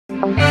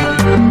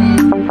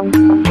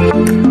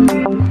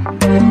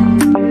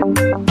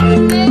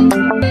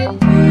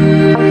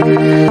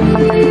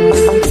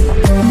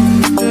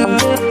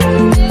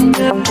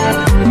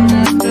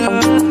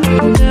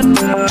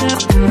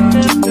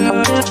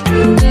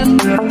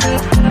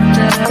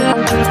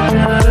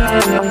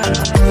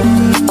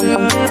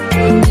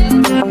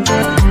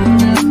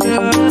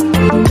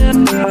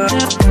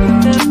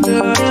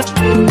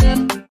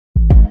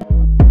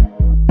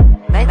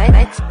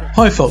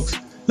Hi folks,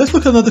 let's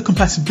look at another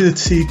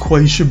compatibility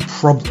equation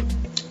problem.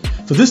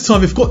 So this time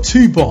we've got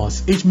two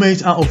bars, each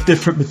made out of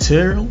different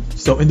material.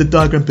 So in the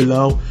diagram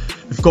below,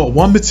 we've got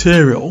one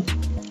material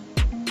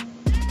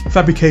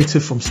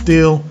fabricated from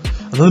steel,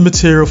 another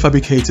material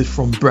fabricated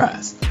from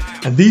brass.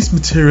 And these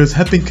materials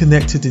have been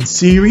connected in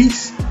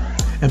series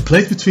and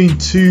placed between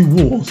two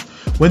walls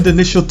when the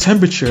initial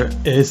temperature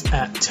is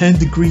at 10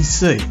 degrees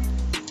C.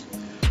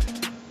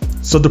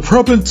 So the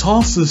problem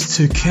tasks us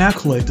to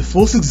calculate the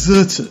force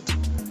exerted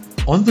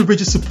on the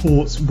rigid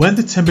supports when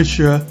the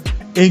temperature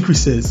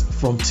increases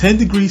from 10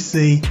 degrees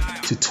C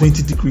to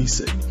 20 degrees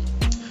C.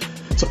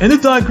 So in the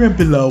diagram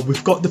below,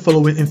 we've got the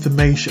following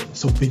information.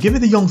 So we've been given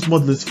the Young's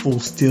modulus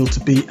for steel to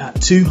be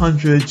at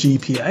 200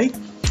 GPa.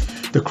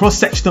 The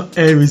cross-sectional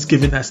area is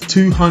given as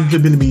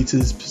 200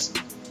 millimeters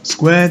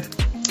squared.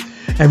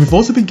 And we've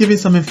also been given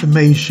some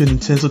information in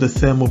terms of the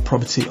thermal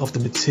property of the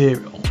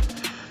material.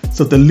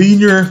 So the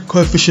linear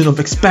coefficient of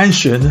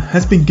expansion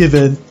has been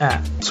given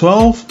at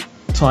 12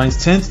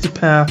 times 10 to the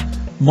power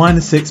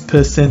minus 6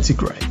 per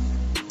centigrade.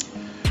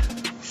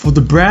 For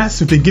the brass,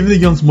 we've been given the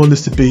Young's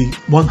modulus to be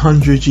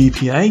 100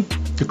 GPa.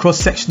 The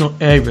cross-sectional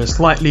area is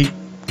slightly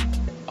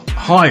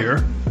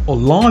higher or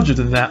larger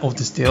than that of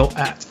the steel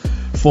at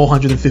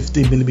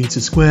 450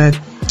 millimeters squared.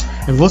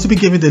 And we've also been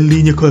given the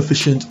linear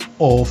coefficient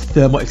of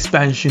thermal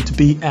expansion to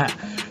be at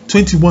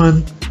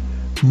 21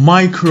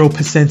 micro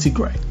per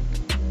centigrade.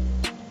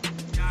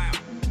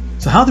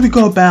 So how do we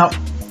go about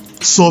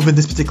solving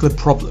this particular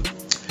problem?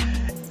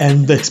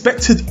 And the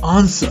expected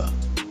answer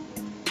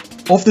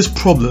of this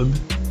problem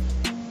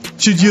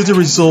should yield a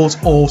result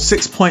of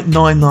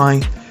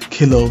 6.99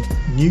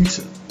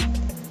 kilonewton.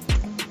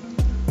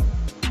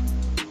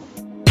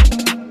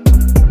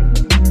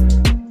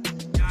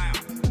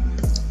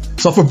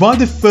 So I've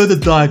provided further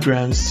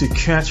diagrams to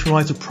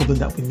characterize the problem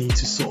that we need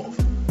to solve.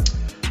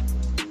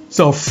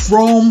 So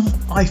from,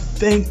 I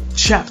think,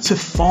 chapter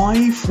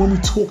 5, when we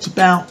talked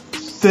about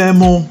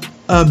thermal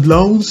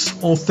loads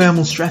or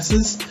thermal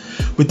stresses,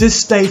 we did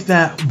state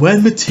that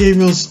when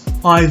materials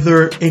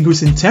either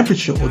increase in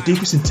temperature or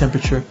decrease in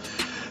temperature,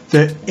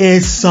 there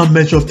is some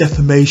measure of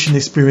deformation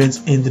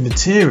experienced in the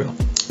material.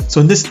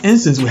 So in this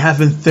instance, we're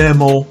having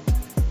thermal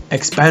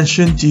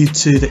expansion due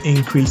to the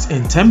increase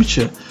in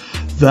temperature.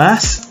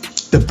 Thus,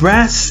 the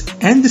brass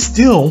and the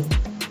steel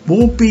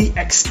will be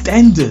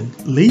extending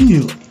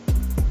linearly.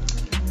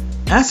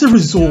 As a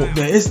result,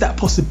 there is that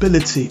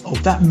possibility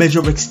of that measure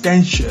of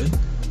extension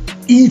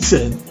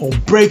eating or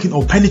breaking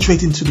or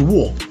penetrating into the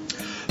wall.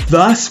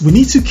 Thus, we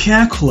need to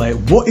calculate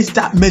what is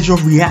that measure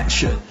of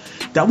reaction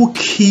that will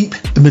keep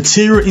the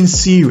material in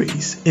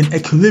series in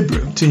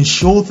equilibrium to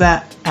ensure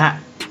that at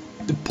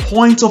the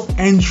point of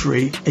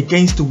entry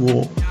against the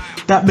wall,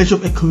 that measure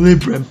of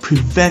equilibrium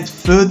prevents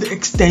further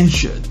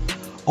extension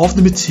of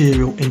the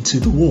material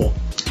into the wall.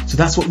 So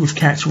that's what we've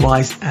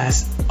characterized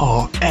as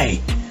RA.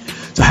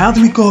 So how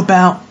do we go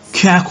about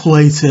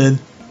calculating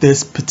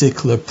this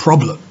particular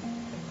problem?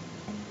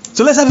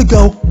 So let's have a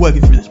go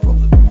working through this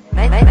problem.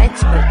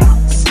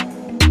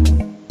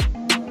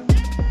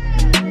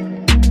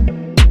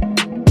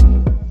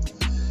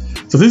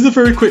 So this is a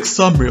very quick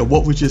summary of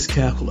what we just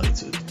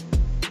calculated.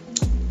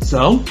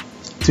 So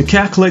to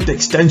calculate the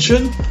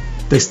extension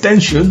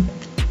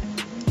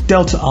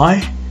delta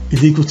I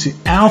is equal to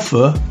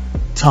alpha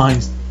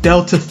times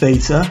delta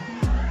theta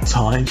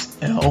times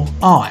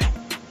Li.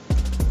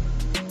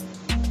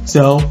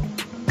 So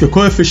the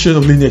coefficient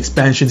of linear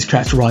expansion is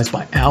characterized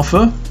by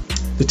alpha.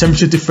 The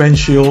temperature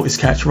differential is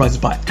characterized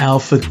by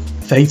alpha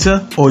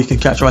theta, or you can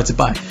characterize it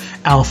by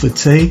alpha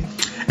T.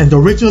 And the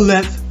original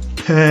length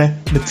per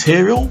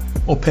material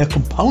or per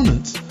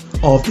component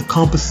of the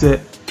composite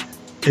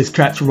is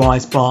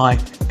characterized by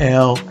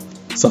L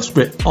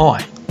subscript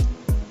I.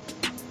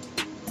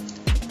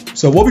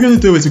 So what we're going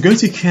to do is we're going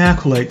to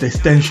calculate the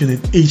extension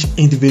in each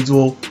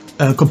individual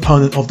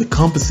component of the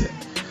composite.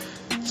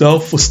 So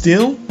for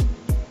steel,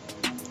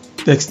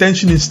 the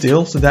extension in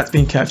steel, so that's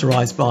being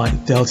characterized by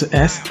delta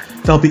S,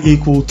 that'll be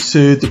equal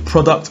to the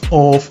product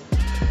of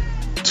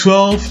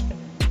 12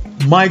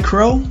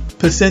 micro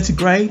per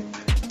centigrade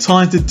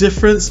times the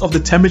difference of the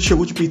temperature,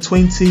 which would be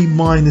 20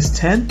 minus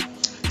 10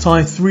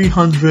 times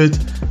 300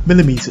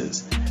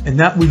 millimeters, and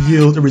that will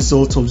yield a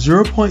result of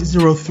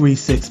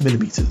 0.036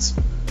 millimeters.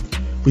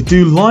 We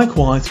do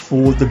likewise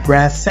for the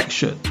brass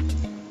section.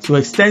 So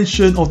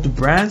extension of the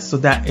brass, so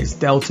that is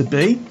delta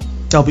B,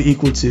 that'll be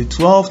equal to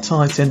 12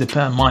 times 10 to the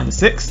power minus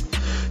 6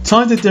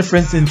 times the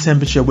difference in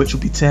temperature, which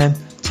will be 10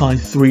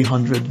 times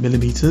 300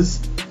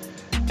 millimeters,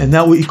 and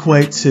that will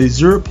equate to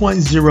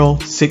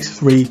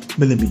 0.063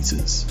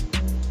 millimeters.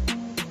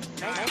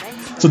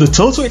 So the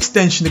total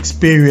extension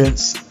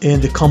experience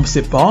in the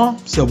composite bar,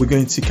 so we're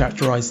going to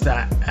characterize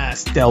that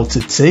as delta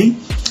T.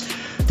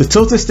 The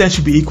total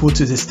extension will be equal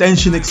to the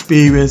extension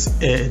experience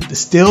in the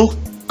steel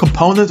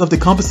component of the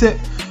composite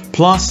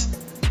plus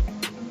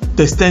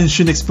the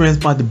extension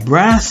experienced by the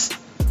brass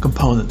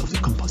component of the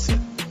composite.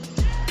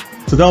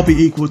 So that'll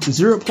be equal to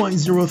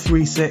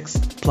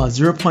 0.036 plus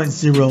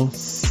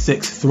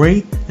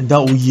 0.063, and that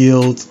will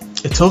yield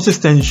a total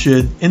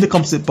extension in the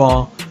composite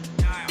bar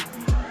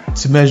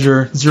to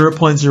measure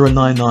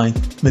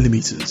 0.099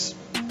 millimeters.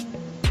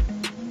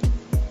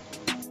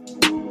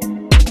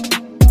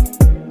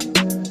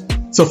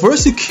 So for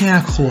us to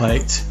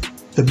calculate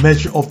the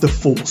measure of the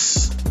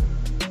force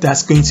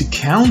that's going to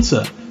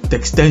counter the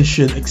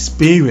extension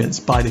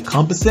experienced by the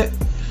composite,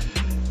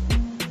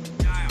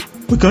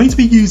 we're going to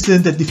be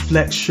using the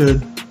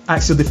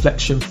axial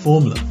deflection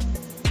formula.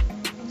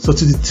 So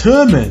to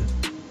determine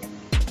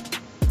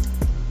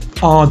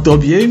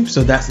RW,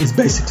 so that is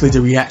basically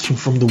the reaction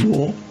from the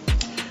wall.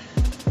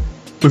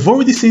 We've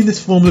already seen this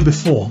formula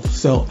before.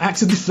 So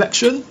axial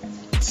deflection,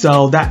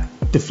 so that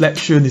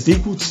deflection is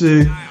equal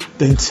to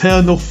the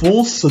internal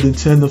force, so the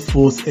internal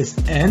force is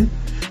N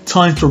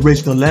times the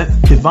original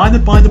length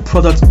divided by the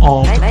product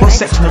of the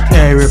cross-sectional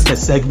area per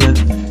segment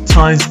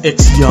times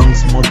its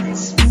Young's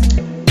modulus.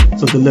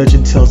 So the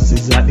legend tells us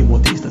exactly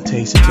what these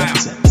notations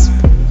represents.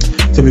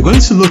 So we're going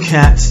to look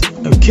at,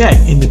 okay,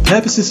 in the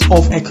purposes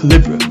of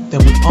equilibrium,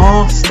 then we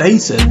are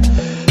stating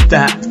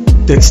that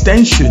the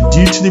extension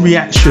due to the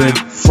reaction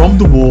from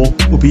the wall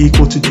will be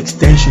equal to the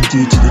extension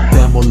due to the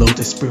thermal load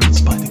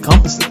experienced by the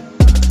composite.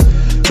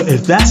 So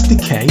if that's the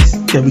case,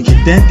 then we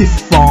can then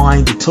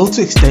define the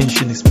total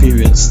extension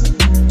experienced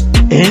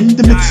in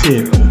the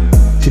material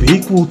to be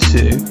equal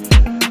to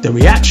the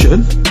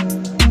reaction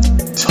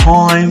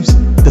times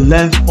the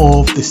length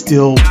of the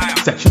steel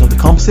section of the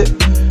composite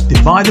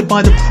divided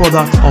by the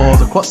product of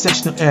the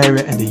cross-sectional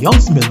area and the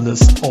Young's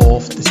modulus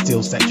of the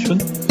steel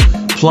section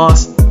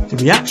plus the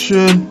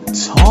reaction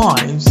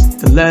times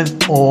the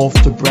length of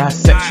the brass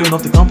section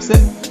of the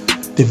composite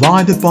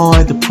divided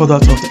by the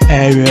product of the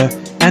area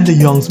and the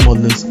Young's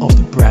modulus of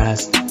the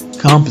brass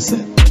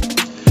composite.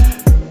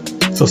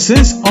 So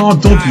since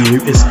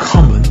RW is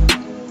common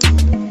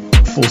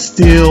for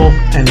steel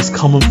and is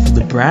common for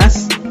the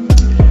brass,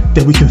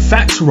 then we can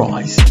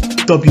factorize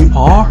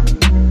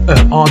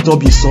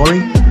RW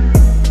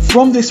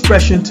from the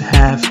expression to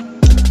have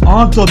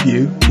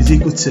RW is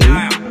equal to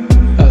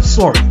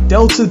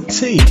delta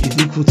T is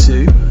equal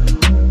to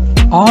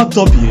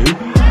RW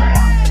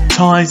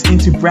times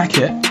into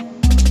bracket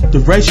the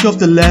ratio of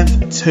the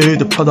length to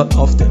the product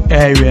of the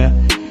area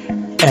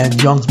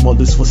and Young's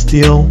modulus for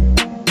steel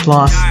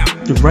plus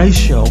the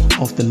ratio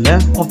of the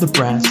length of the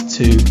brass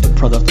to the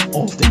product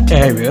of the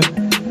area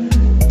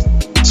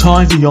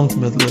times the Young's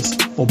modulus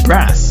for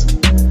brass.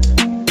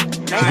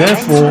 So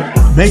therefore,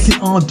 making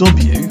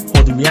RW,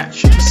 or the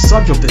reaction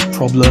subject of this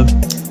problem,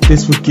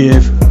 this would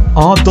give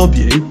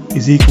RW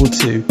is equal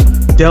to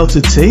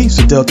delta T,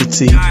 so delta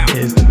T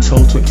is the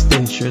total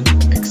extension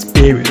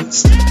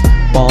experienced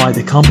by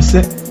the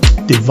composite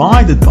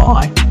divided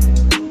by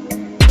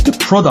the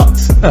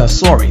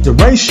the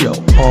ratio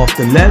of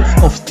the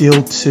length of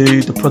steel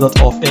to the product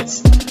of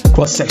its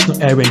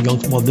cross-sectional area and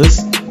Young's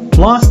modulus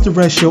plus the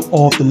ratio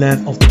of the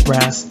length of the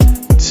brass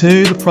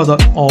to the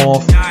product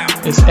of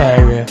its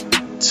area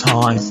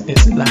times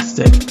its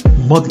elastic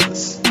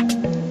modulus.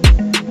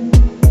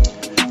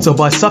 So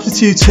by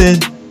substituting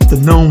the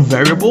known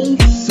variable,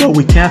 so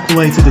we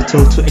calculated the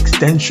total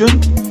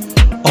extension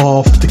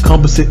of the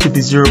composite to be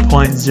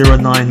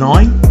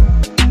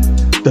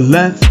 0.099. The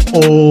length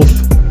of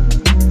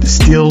the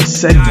steel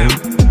segment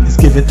is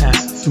given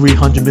as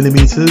 300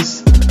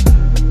 millimeters.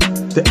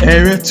 The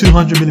area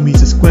 200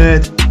 millimeters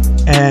squared,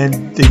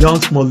 and the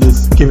Young's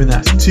modulus given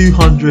as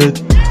 200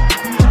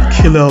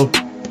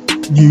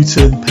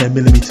 kilonewton per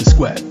millimeter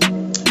squared.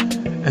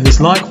 And this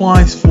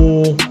likewise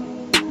for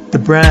the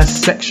brass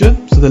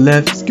section, so the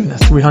length is given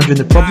as 300 in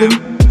the problem.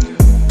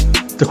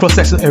 The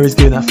cross-sectional area is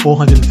given as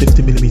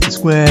 450 millimeters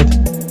squared,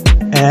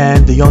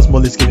 and the Young's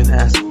modulus is given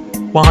as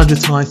 100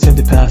 times 10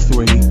 to the power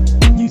 3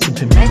 Newton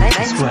per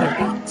millimeter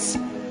squared.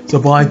 So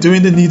by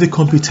doing the needed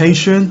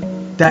computation,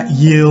 that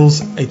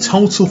yields a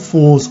total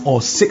force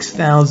of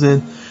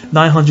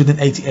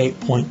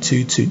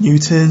 6,988.22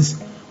 newtons,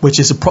 which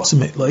is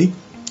approximately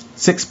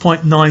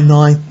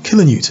 6.99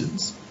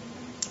 kilonewtons.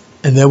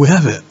 And there we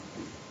have it.